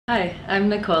Hi, I'm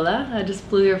Nicola. I just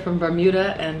flew here from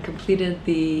Bermuda and completed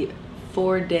the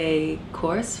 4-day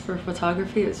course for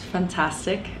photography. It was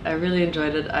fantastic. I really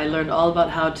enjoyed it. I learned all about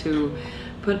how to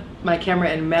put my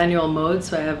camera in manual mode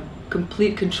so I have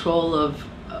complete control of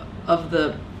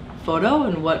the photo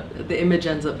and what the image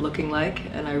ends up looking like.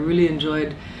 And I really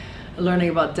enjoyed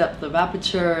learning about depth of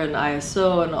aperture and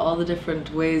ISO and all the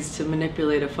different ways to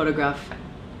manipulate a photograph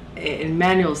in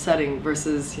manual setting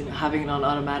versus having it on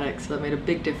automatic. So that made a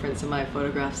big difference in my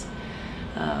photographs.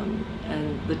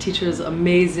 And the teacher is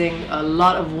amazing. A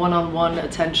lot of one-on-one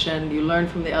attention. You learn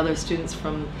from the other students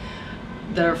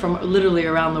that are from literally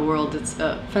around the world. It's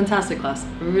a fantastic class.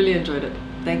 I really enjoyed it.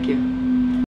 Thank you.